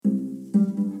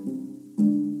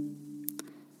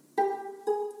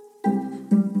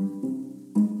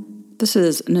This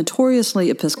is Notoriously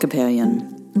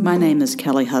Episcopalian. My name is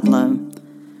Kelly Hudlow.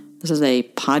 This is a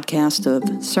podcast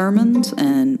of sermons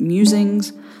and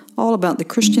musings all about the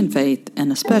Christian faith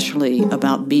and especially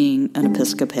about being an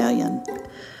Episcopalian.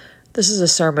 This is a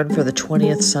sermon for the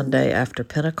 20th Sunday after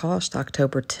Pentecost,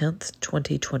 October 10th,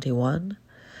 2021,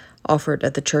 offered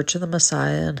at the Church of the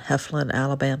Messiah in Heflin,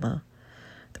 Alabama.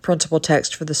 The principal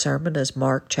text for the sermon is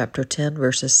Mark chapter 10,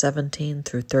 verses 17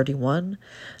 through 31,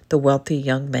 the wealthy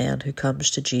young man who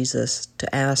comes to Jesus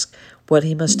to ask what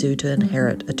he must do to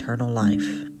inherit eternal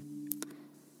life.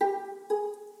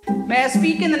 May I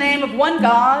speak in the name of one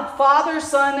God, Father,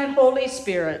 Son, and Holy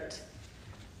Spirit.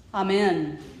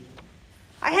 Amen.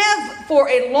 I have for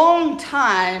a long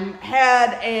time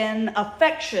had an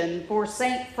affection for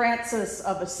St. Francis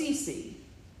of Assisi.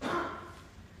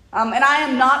 And I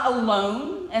am not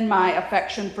alone in my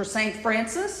affection for St.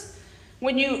 Francis.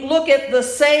 When you look at the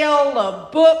sale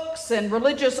of books and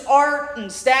religious art and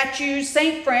statues,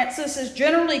 St. Francis is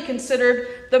generally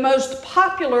considered the most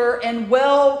popular and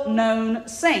well-known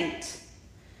saint.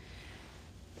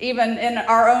 Even in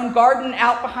our own garden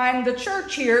out behind the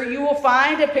church here, you will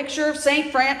find a picture of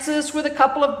St. Francis with a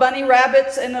couple of bunny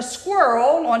rabbits and a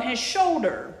squirrel on his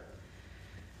shoulder.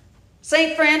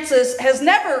 St. Francis has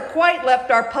never quite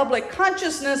left our public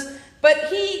consciousness, but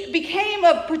he became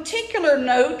of particular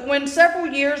note when several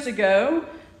years ago,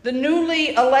 the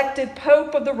newly elected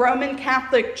Pope of the Roman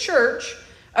Catholic Church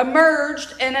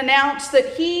emerged and announced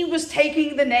that he was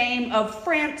taking the name of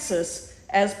Francis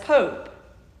as Pope.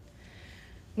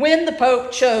 When the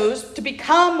Pope chose to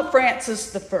become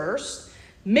Francis I,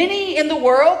 many in the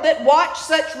world that watch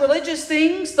such religious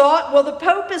things thought, well, the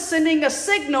Pope is sending a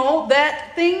signal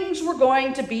that things were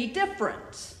going to be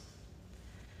different.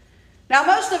 Now,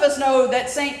 most of us know that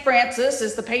St. Francis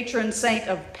is the patron saint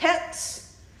of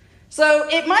pets, so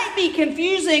it might be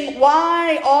confusing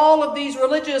why all of these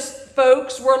religious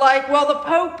folks were like, well, the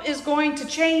Pope is going to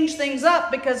change things up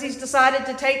because he's decided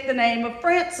to take the name of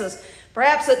Francis.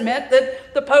 Perhaps it meant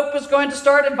that the Pope was going to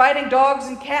start inviting dogs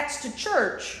and cats to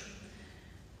church.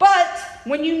 But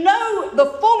when you know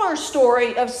the fuller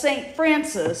story of St.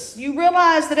 Francis, you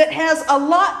realize that it has a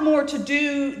lot more to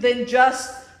do than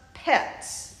just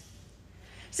pets.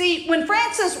 See, when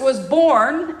Francis was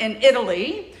born in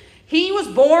Italy, he was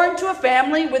born to a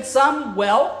family with some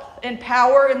wealth and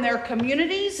power in their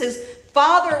communities. His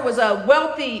father was a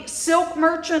wealthy silk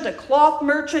merchant, a cloth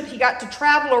merchant. He got to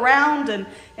travel around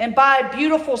and buy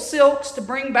beautiful silks to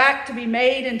bring back to be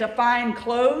made into fine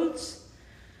clothes.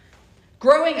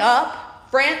 Growing up,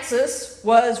 Francis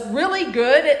was really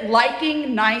good at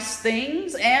liking nice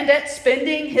things and at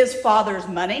spending his father's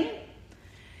money.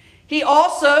 He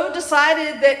also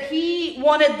decided that he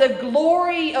wanted the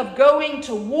glory of going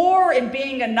to war and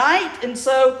being a knight. And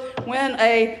so when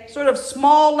a sort of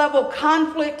small level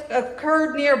conflict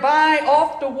occurred nearby,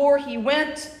 off to war he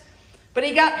went. But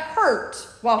he got hurt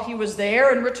while he was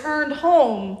there and returned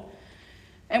home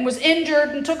and was injured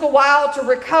and took a while to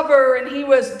recover, and he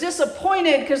was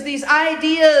disappointed because these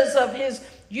ideas of his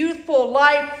youthful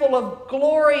life full of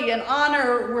glory and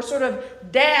honor were sort of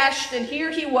dashed, and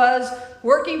here he was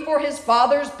working for his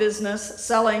father's business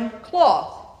selling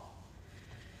cloth.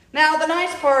 Now, the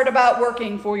nice part about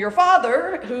working for your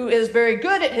father, who is very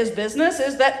good at his business,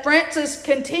 is that Francis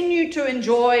continued to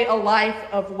enjoy a life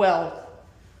of wealth.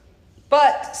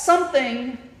 But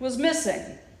something was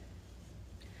missing.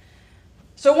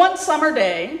 So one summer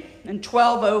day in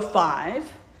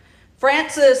 1205,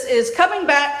 Francis is coming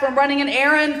back from running an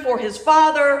errand for his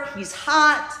father. He's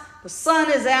hot, the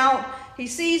sun is out. He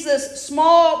sees this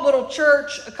small little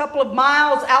church a couple of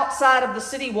miles outside of the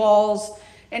city walls,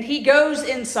 and he goes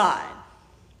inside.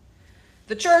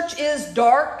 The church is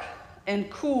dark and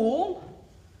cool.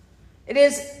 It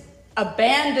is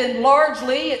abandoned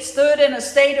largely. It stood in a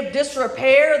state of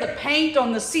disrepair. The paint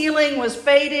on the ceiling was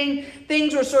fading.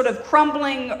 Things were sort of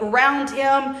crumbling around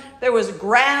him. There was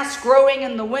grass growing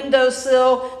in the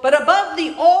windowsill. But above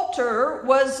the altar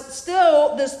was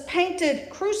still this painted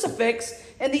crucifix,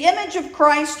 and the image of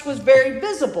Christ was very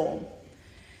visible.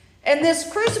 And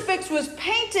this crucifix was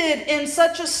painted in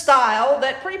such a style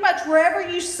that pretty much wherever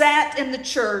you sat in the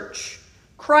church,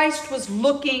 Christ was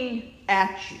looking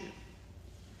at you.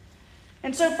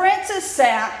 And so Francis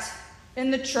sat in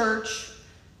the church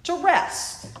to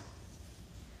rest.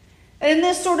 And in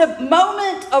this sort of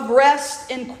moment of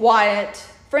rest and quiet,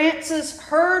 Francis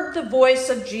heard the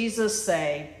voice of Jesus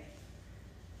say,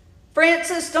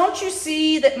 "Francis, don't you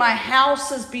see that my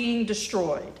house is being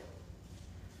destroyed?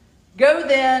 Go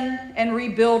then and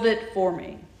rebuild it for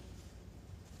me."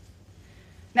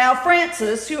 Now,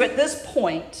 Francis, who at this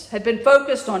point had been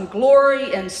focused on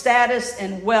glory and status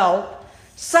and wealth,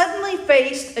 suddenly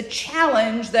faced a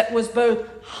challenge that was both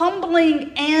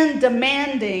humbling and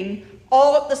demanding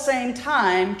all at the same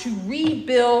time to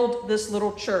rebuild this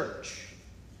little church.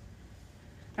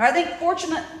 Now, I think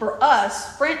fortunate for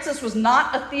us, Francis was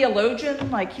not a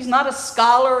theologian, he's not a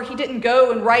scholar. He didn't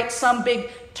go and write some big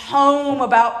tome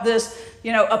about this,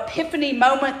 epiphany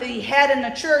moment that he had in the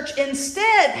church.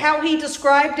 Instead, how he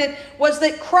described it was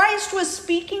that Christ was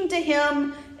speaking to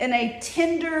him in a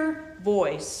tender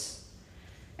voice.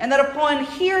 And that upon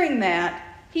hearing that,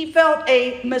 he felt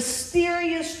a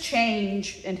mysterious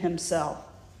change in himself.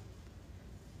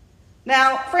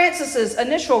 Now, Francis's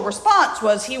initial response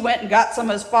was he went and got some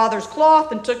of his father's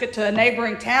cloth and took it to a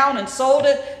neighboring town and sold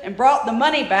it and brought the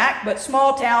money back. But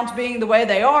small towns being the way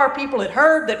they are, people had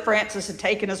heard that Francis had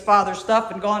taken his father's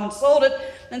stuff and gone and sold it.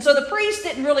 And so the priest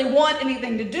didn't really want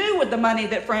anything to do with the money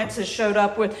that Francis showed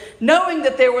up with, knowing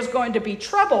that there was going to be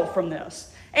trouble from this.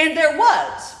 And there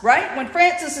was, right? When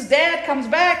Francis's dad comes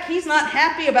back, he's not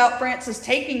happy about Francis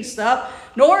taking stuff,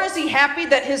 nor is he happy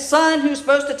that his son, who's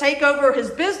supposed to take over his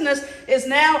business, is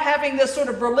now having this sort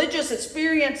of religious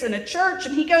experience in a church.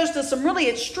 And he goes to some really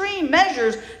extreme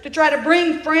measures to try to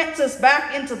bring Francis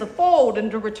back into the fold and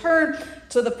to return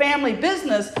to the family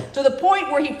business, to the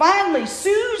point where he finally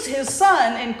sues his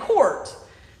son in court,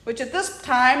 which at this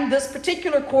time, this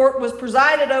particular court was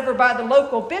presided over by the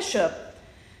local bishop.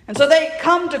 And so they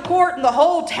come to court and the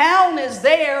whole town is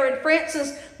there, and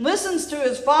Francis listens to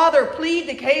his father plead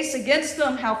the case against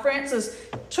him, how Francis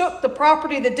took the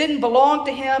property that didn't belong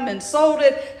to him and sold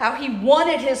it, how he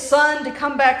wanted his son to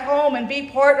come back home and be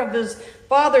part of his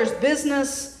father's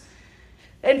business.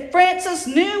 And Francis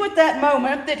knew at that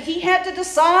moment that he had to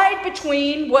decide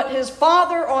between what his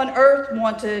father on earth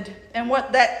wanted and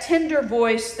what that tender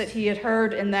voice that he had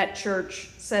heard in that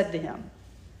church said to him.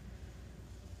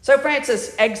 So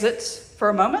Francis exits for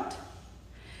a moment,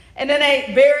 and in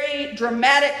a very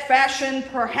dramatic fashion,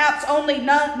 perhaps only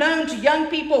known to young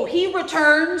people, he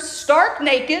returns stark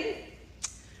naked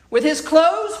with his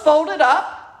clothes folded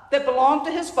up that belonged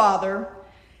to his father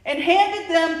and handed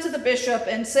them to the bishop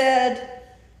and said,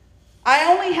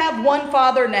 "I only have one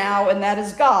father now, and that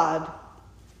is God.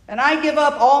 And I give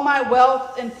up all my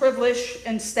wealth and privilege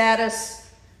and status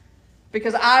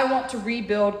because I want to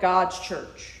rebuild God's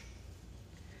church."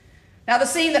 Now, the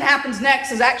scene that happens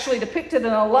next is actually depicted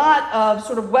in a lot of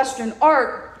sort of Western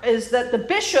art, is that the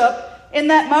bishop, in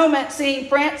that moment, seeing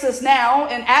Francis now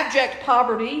in abject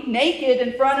poverty, naked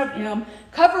in front of him,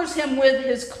 covers him with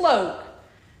his cloak.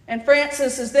 And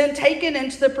Francis is then taken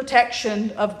into the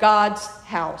protection of God's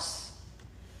house.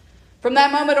 From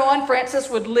that moment on, Francis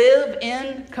would live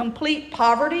in complete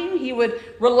poverty. He would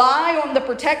rely on the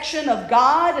protection of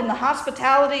God and the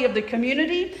hospitality of the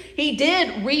community. He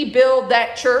did rebuild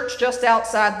that church just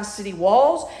outside the city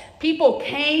walls. People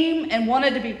came and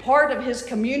wanted to be part of his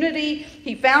community.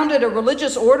 He founded a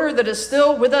religious order that is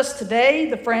still with us today,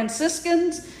 the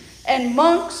Franciscans. And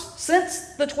monks, since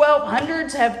the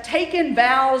 1200s, have taken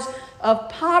vows of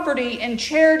poverty and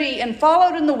charity and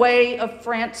followed in the way of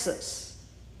Francis,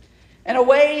 in a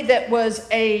way that was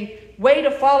a way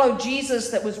to follow Jesus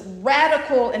that was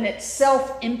radical in its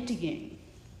self-emptying.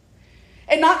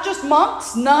 And not just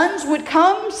monks, nuns would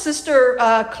come. Sister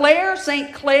Clare,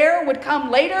 St. Clare, would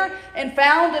come later and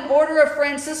found an order of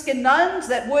Franciscan nuns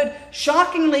that would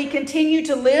shockingly continue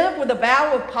to live with a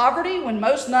vow of poverty when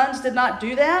most nuns did not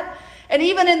do that. And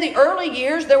even in the early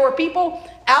years, there were people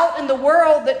out in the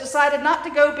world that decided not to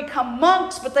go become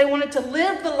monks, but they wanted to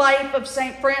live the life of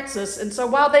St. Francis. And so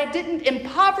while they didn't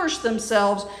impoverish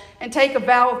themselves and take a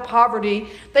vow of poverty,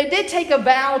 they did take a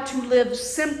vow to live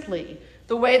simply,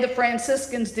 the way the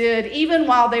Franciscans did, even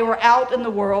while they were out in the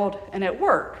world and at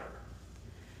work.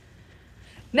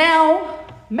 Now,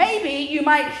 maybe you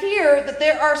might hear that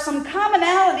there are some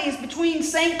commonalities between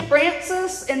St.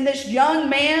 Francis and this young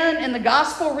man in the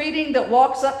gospel reading that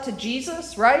walks up to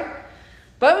Jesus, right?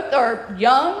 Both are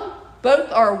young,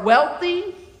 both are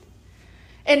wealthy,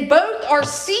 and both are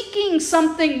seeking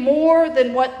something more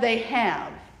than what they have.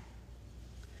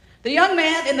 The young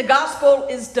man in the gospel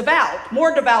is devout,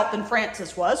 more devout than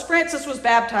Francis was. Francis was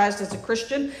baptized as a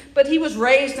Christian, but he was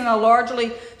raised in a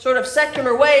largely sort of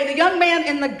secular way. The young man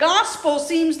in the gospel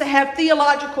seems to have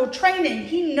theological training.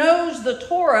 He knows the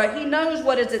Torah. He knows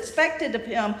what is expected of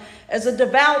him as a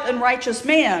devout and righteous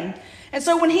man. And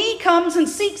so when he comes and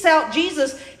seeks out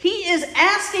Jesus, he is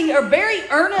asking a very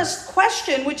earnest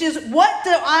question, which is, what do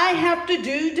I have to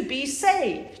do to be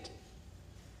saved?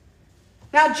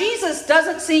 Now, Jesus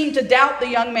doesn't seem to doubt the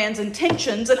young man's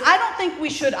intentions, and I don't think we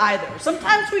should either.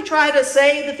 Sometimes we try to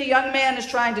say that the young man is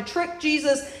trying to trick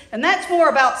Jesus, and that's more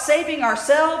about saving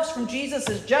ourselves from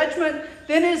Jesus' judgment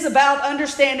than it is about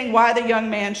understanding why the young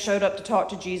man showed up to talk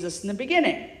to Jesus in the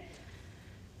beginning.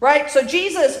 Right? So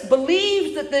Jesus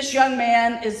believes that this young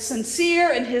man is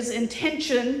sincere in his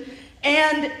intention,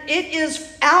 and it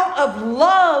is out of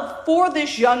love for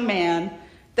this young man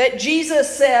that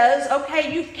Jesus says,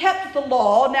 okay, you've kept the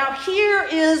law. Now here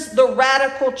is the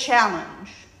radical challenge.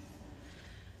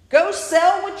 Go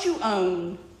sell what you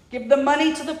own, give the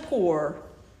money to the poor,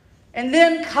 and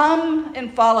then come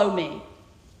and follow me.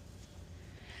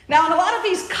 Now, in a lot of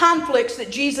these conflicts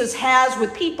that Jesus has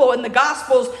with people in the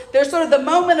Gospels, there's sort of the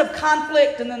moment of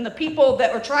conflict, and then the people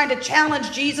that are trying to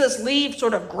challenge Jesus leave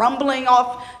sort of grumbling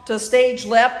off to stage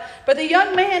left. But the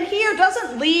young man here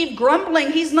doesn't leave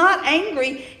grumbling. He's not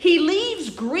angry. He leaves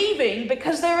grieving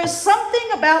because there is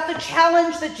something about the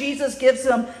challenge that Jesus gives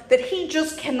him that he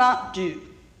just cannot do.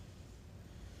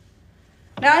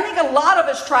 Now, I think a lot of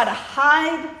us try to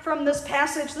hide from this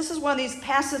passage. This is one of these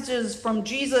passages from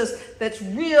Jesus that's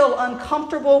real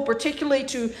uncomfortable, particularly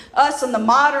to us in the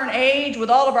modern age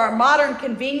with all of our modern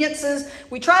conveniences.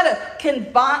 We try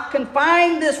to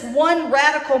confine this one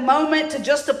radical moment to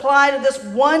just apply to this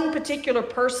one particular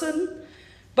person.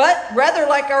 But rather,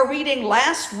 like our reading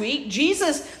last week,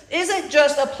 Jesus isn't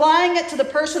just applying it to the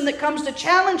person that comes to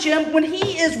challenge him. When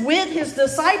he is with his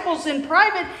disciples in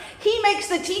private, he makes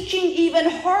the teaching even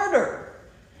harder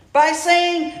by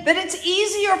saying that it's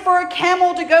easier for a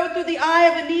camel to go through the eye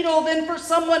of a needle than for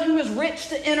someone who is rich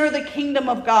to enter the kingdom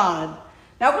of God.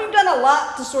 Now, we've done a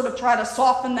lot to sort of try to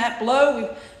soften that blow.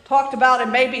 We've talked about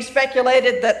and maybe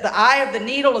speculated that the eye of the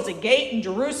needle is a gate in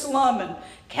Jerusalem and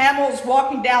camels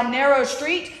walking down narrow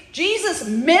streets. Jesus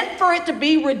meant for it to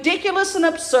be ridiculous and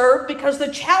absurd because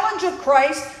the challenge of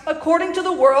Christ, according to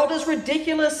the world, is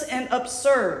ridiculous and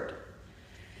absurd.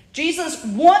 Jesus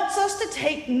wants us to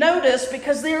take notice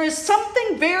because there is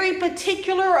something very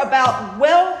particular about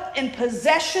wealth and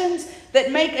possessions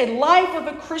that make a life of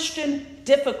a Christian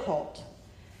difficult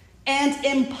and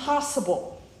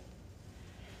impossible.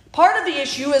 Part of the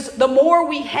issue is the more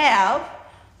we have,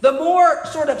 the more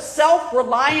sort of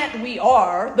self-reliant we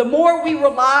are, the more we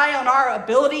rely on our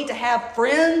ability to have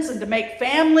friends and to make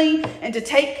family and to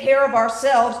take care of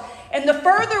ourselves. And the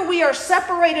further we are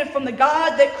separated from the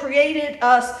God that created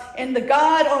us and the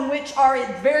God on which our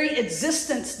very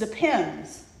existence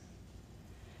depends.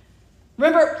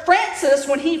 Remember, Francis,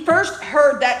 when he first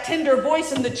heard that tender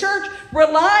voice in the church,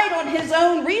 relied on his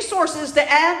own resources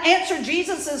to answer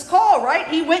Jesus' call, right?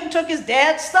 He went and took his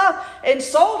dad's stuff and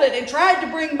sold it and tried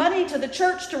to bring money to the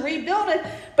church to rebuild it.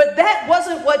 But that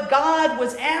wasn't what God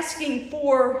was asking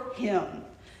for him.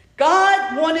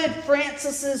 God wanted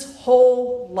Francis's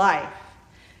whole life.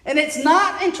 And it's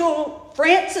not until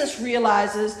Francis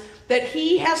realizes that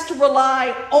he has to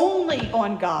rely only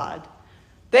on God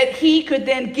that he could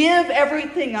then give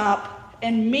everything up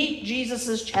and meet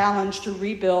Jesus' challenge to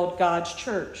rebuild God's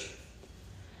church.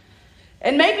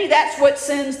 And maybe that's what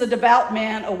sends the devout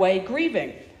man away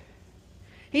grieving.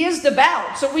 He is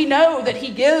devout, so we know that he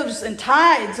gives and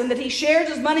tithes and that he shares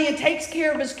his money and takes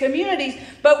care of his communities.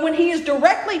 But when he is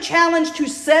directly challenged to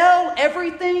sell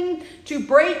everything, to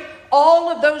break all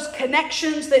of those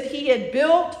connections that he had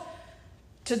built,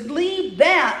 to leave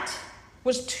that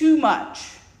was too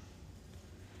much.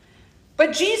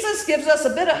 But Jesus gives us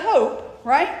a bit of hope,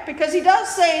 right? Because he does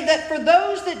say that for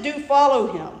those that do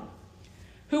follow him,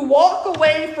 who walk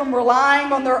away from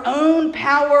relying on their own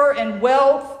power and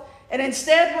wealth and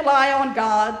instead rely on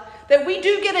God, that we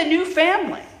do get a new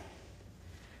family.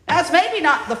 Now, it's maybe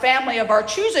not the family of our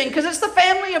choosing because it's the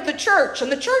family of the church.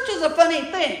 And the church is a funny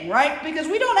thing, right? Because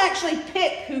we don't actually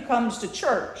pick who comes to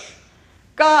church.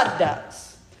 God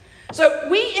does. So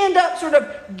we end up sort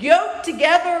of yoked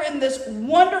together in this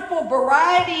wonderful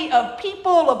variety of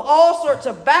people of all sorts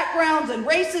of backgrounds and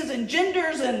races and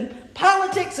genders and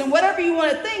politics and whatever you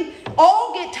want to think,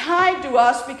 all get tied to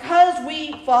us because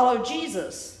we follow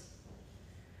Jesus.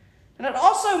 And it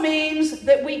also means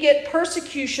that we get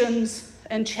persecutions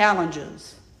and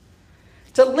challenges.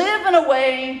 To live in a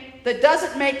way that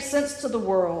doesn't make sense to the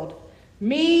world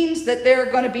means that there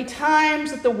are going to be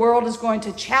times that the world is going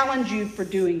to challenge you for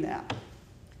doing that.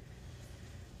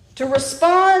 To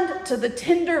respond to the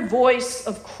tender voice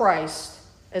of Christ,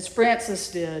 as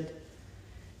Francis did,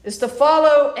 is to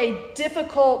follow a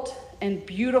difficult and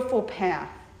beautiful path.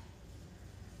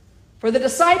 For the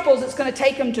disciples, it's going to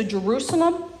take them to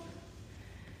Jerusalem.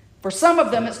 For some of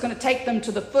them, it's going to take them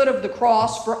to the foot of the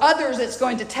cross. For others, it's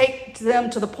going to take them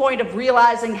to the point of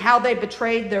realizing how they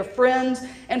betrayed their friends.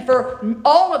 And for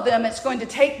all of them, it's going to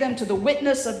take them to the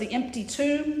witness of the empty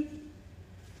tomb.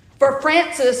 For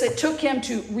Francis, it took him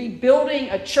to rebuilding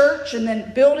a church and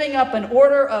then building up an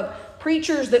order of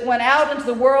preachers that went out into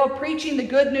the world preaching the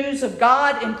good news of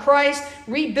God in Christ,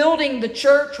 rebuilding the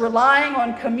church, relying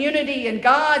on community and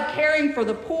God, caring for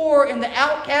the poor and the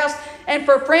outcast. And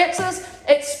for Francis,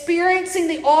 experiencing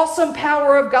the awesome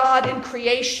power of God in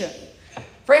creation.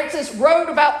 Francis wrote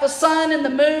about the sun and the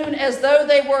moon as though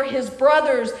they were his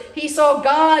brothers. He saw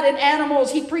God in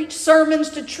animals. He preached sermons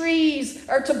to trees,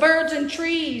 or to birds and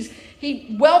trees.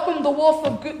 He welcomed the wolf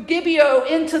of Gibeah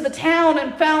into the town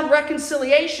and found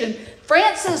reconciliation.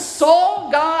 Francis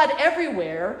saw God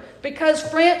everywhere because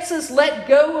Francis let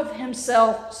go of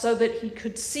himself so that he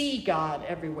could see God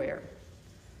everywhere.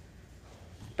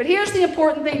 But here's the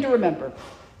important thing to remember.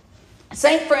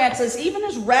 St. Francis, even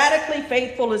as radically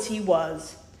faithful as he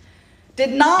was,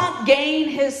 did not gain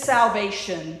his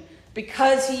salvation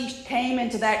because he came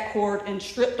into that court and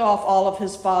stripped off all of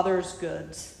his father's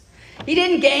goods. He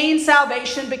didn't gain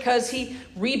salvation because he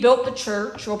rebuilt the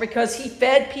church or because he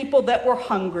fed people that were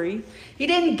hungry. He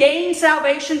didn't gain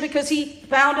salvation because he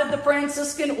founded the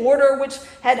Franciscan order, which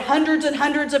had hundreds and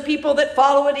hundreds of people that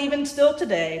follow it even still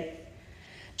today.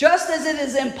 Just as it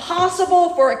is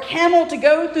impossible for a camel to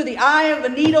go through the eye of a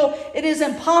needle, it is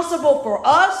impossible for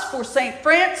us, for St.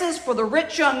 Francis, for the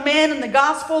rich young man in the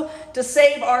gospel, to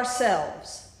save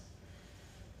ourselves.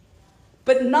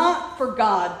 But not for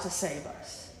God to save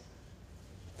us.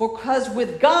 Because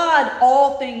with God,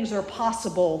 all things are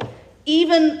possible,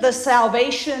 even the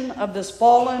salvation of this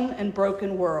fallen and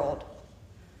broken world.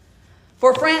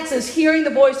 For Francis, hearing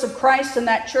the voice of Christ in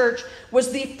that church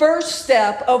was the first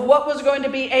step of what was going to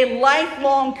be a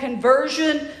lifelong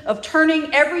conversion of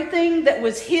turning everything that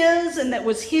was his and that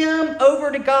was him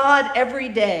over to God every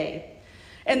day.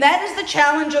 And that is the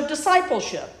challenge of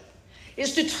discipleship,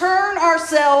 is to turn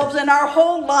ourselves and our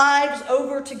whole lives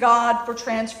over to God for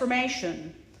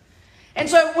transformation. And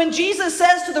so when Jesus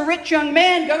says to the rich young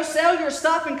man, go sell your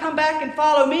stuff and come back and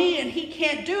follow me, and he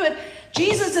can't do it,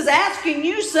 Jesus is asking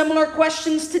you similar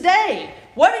questions today.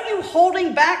 What are you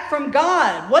holding back from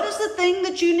God? What is the thing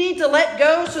that you need to let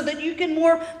go so that you can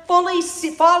more fully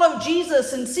follow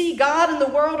Jesus and see God in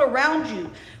the world around you?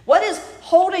 What is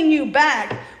holding you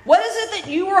back? What is it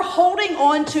that you are holding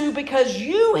on to because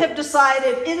you have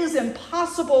decided it is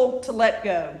impossible to let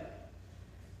go?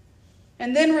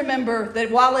 And then remember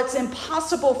that while it's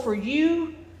impossible for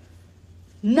you,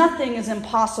 nothing is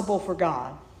impossible for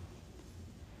God.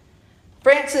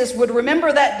 Francis would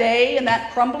remember that day in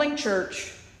that crumbling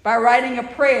church by writing a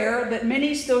prayer that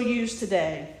many still use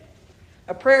today.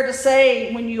 A prayer to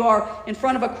say when you are in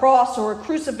front of a cross or a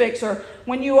crucifix, or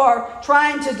when you are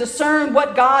trying to discern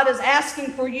what God is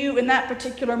asking for you in that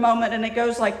particular moment. And it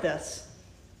goes like this.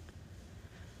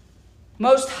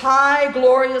 Most high,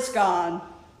 glorious God,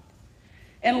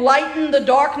 enlighten the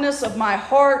darkness of my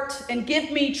heart and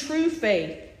give me true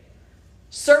faith,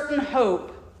 certain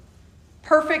hope,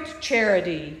 perfect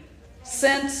charity,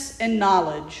 sense, and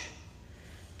knowledge,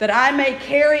 that I may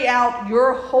carry out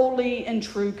your holy and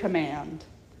true command.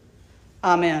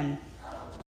 Amen.